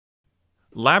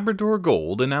Labrador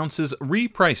Gold announces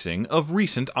repricing of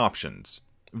recent options.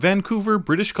 Vancouver,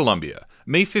 British Columbia,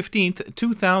 May 15,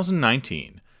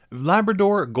 2019.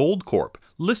 Labrador Gold Corp.,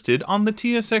 listed on the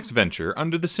TSX Venture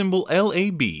under the symbol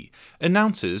LAB,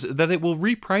 announces that it will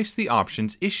reprice the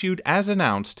options issued as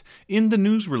announced in the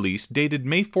news release dated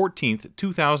May 14,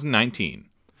 2019.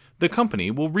 The company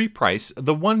will reprice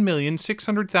the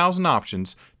 1,600,000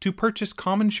 options to purchase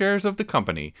common shares of the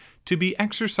company to be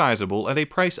exercisable at a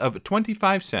price of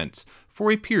 25 cents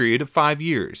for a period of 5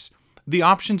 years. The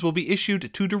options will be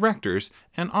issued to directors,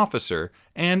 an officer,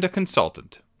 and a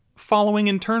consultant. Following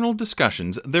internal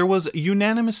discussions, there was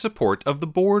unanimous support of the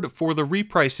board for the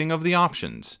repricing of the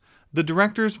options. The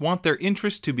directors want their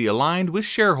interests to be aligned with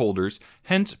shareholders,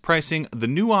 hence pricing the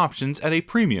new options at a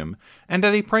premium and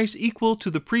at a price equal to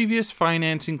the previous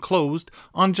financing closed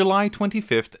on July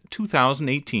 25,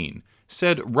 2018,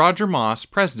 said Roger Moss,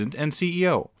 President and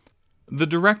CEO. The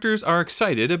directors are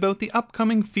excited about the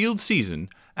upcoming field season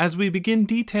as we begin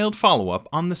detailed follow-up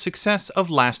on the success of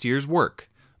last year's work.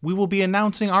 We will be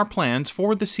announcing our plans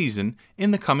for the season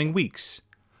in the coming weeks.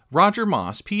 Roger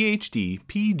Moss, Ph.D.,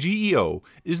 PGEO,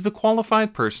 is the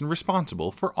qualified person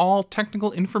responsible for all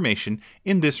technical information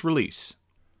in this release.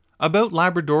 About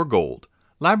Labrador Gold.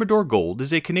 Labrador Gold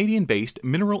is a Canadian-based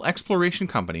mineral exploration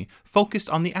company focused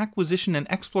on the acquisition and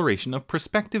exploration of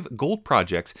prospective gold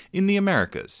projects in the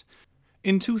Americas.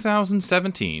 In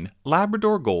 2017,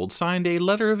 Labrador Gold signed a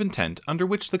letter of intent under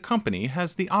which the company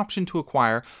has the option to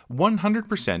acquire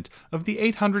 100% of the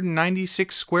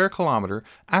 896 square kilometer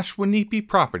Ashwanipi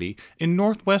property in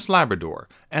northwest Labrador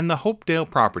and the Hopedale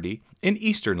property in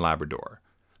eastern Labrador.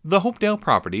 The Hopedale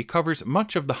property covers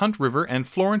much of the Hunt River and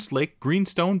Florence Lake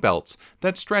greenstone belts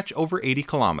that stretch over 80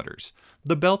 kilometers.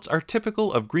 The belts are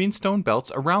typical of greenstone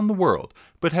belts around the world,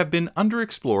 but have been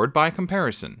underexplored by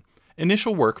comparison.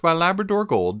 Initial work by Labrador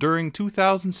Gold during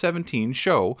 2017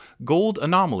 show gold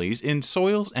anomalies in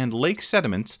soils and lake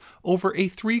sediments over a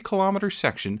 3-kilometer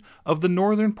section of the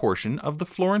northern portion of the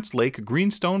Florence Lake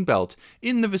Greenstone Belt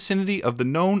in the vicinity of the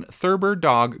known Thurber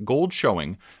Dog gold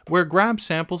showing, where grab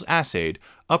samples assayed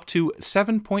up to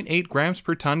 7.8 grams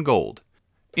per ton gold.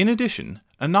 In addition,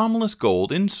 anomalous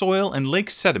gold in soil and lake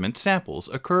sediment samples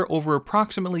occur over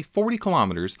approximately 40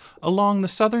 kilometers along the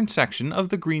southern section of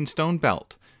the Greenstone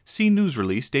Belt. See news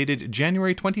release dated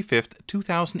January 25,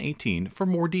 2018 for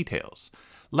more details.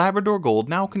 Labrador Gold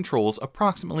now controls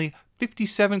approximately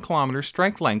 57-kilometer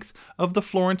strike length of the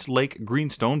Florence Lake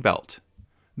Greenstone Belt.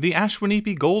 The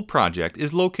Ashwanipi Gold Project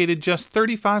is located just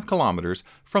 35 kilometers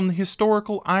from the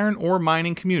historical iron ore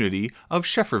mining community of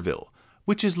Schefferville,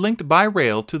 which is linked by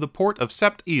rail to the port of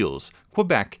Sept-Îles,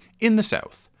 Quebec, in the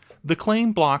south. The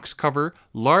claim blocks cover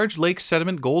large lake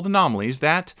sediment gold anomalies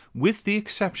that, with the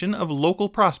exception of local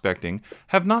prospecting,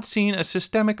 have not seen a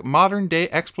systemic modern-day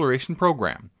exploration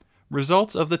program.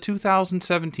 Results of the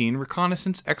 2017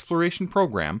 Reconnaissance Exploration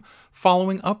Program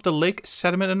following up the lake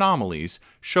sediment anomalies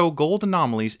show gold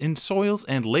anomalies in soils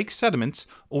and lake sediments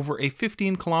over a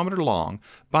 15-kilometer long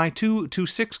by 2 to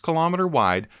 6-kilometer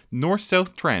wide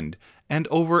north-south trend and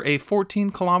over a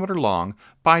 14-kilometer long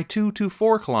by 2 to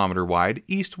 4-kilometer wide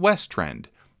east-west trend.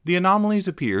 The anomalies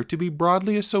appear to be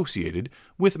broadly associated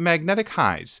with magnetic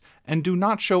highs and do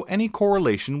not show any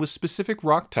correlation with specific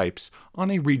rock types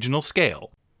on a regional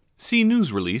scale. See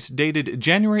news release dated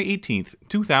January 18,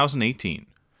 2018.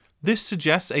 This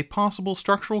suggests a possible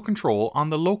structural control on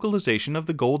the localization of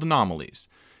the gold anomalies.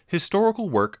 Historical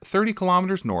work 30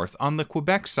 kilometers north on the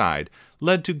Quebec side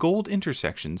led to gold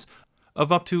intersections of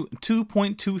up to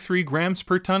 2.23 grams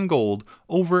per ton gold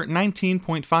over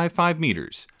 19.55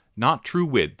 meters. Not true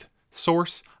width.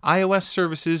 Source: iOS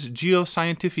Services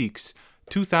Geoscientifiques,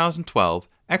 2012,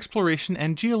 Exploration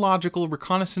and Geological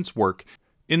Reconnaissance Work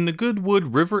in the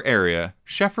Goodwood River Area,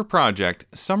 Scheffer Project,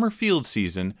 Summer Field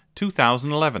Season,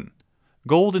 2011.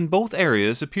 Gold in both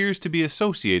areas appears to be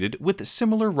associated with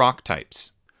similar rock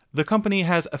types. The company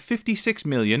has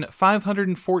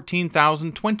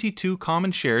 56,514,022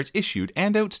 common shares issued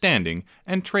and outstanding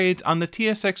and trades on the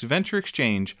TSX Venture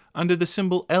Exchange under the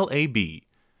symbol LAB.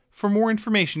 For more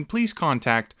information, please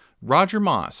contact Roger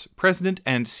Moss, President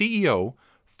and CEO,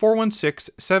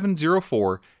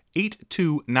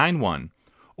 416-704-8291,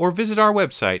 or visit our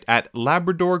website at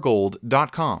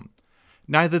labradorgold.com.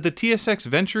 Neither the TSX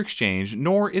Venture Exchange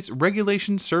nor its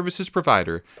regulation services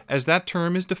provider, as that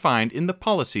term is defined in the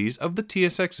policies of the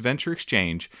TSX Venture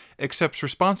Exchange, accepts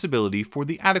responsibility for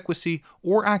the adequacy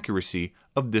or accuracy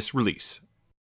of this release.